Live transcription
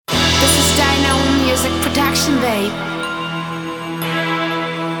production, babe.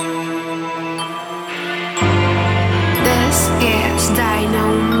 This is Dino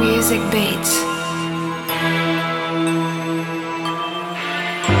Music Beats.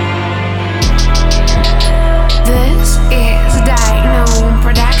 This is Dino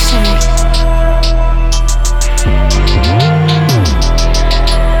Production.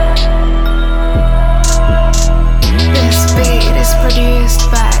 This beat is produced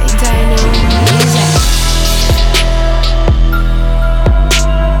by Dino Music.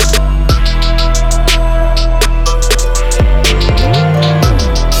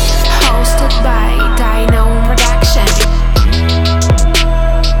 Hosted by Dino Production.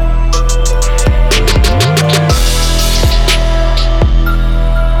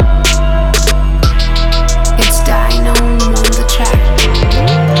 It's Dino on the track.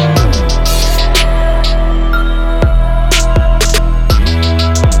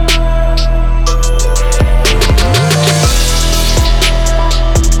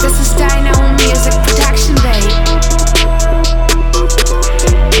 This is Dino Music Production, babe.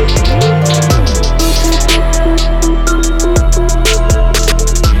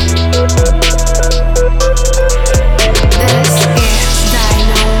 This is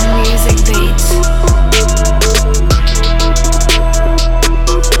Dino Music Beats.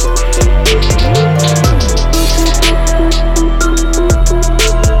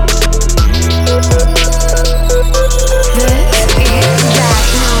 This is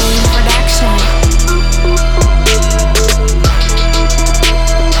Dino Production.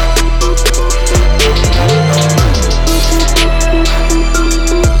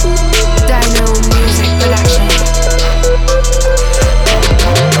 Dino Music Production.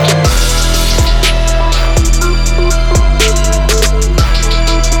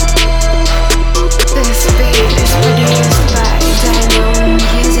 This beat is produced by Dino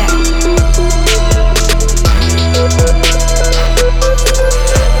Music.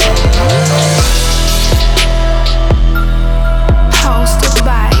 Hosted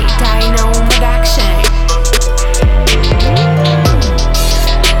by Dino Production.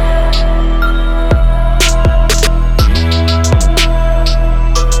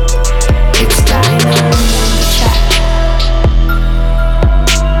 It's Dino on the track.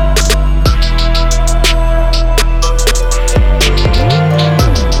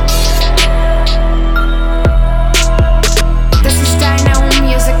 This is Dino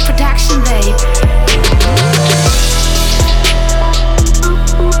Music Production, babe.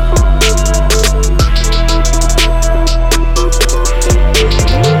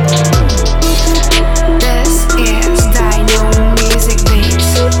 This is Dino Music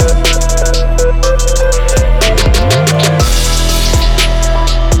Beats.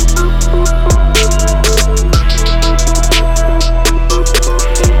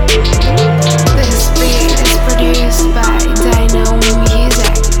 This beat is produced by Dino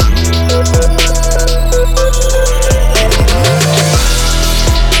Music.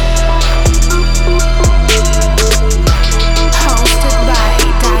 Hosted by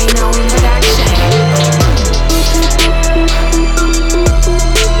Dino Production.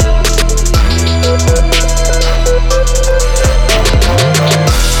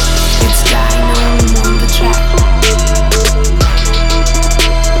 It's Dino on the track.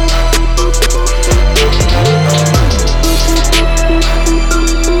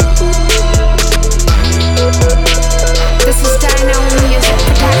 This is Dino Music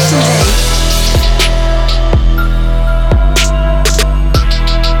Production, babe.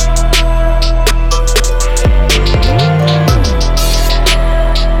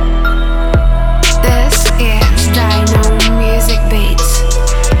 This is Dino Music Beats.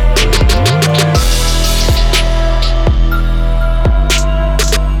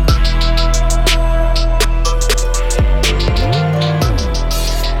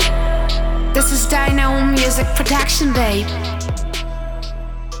 This is Dino Music Production, babe.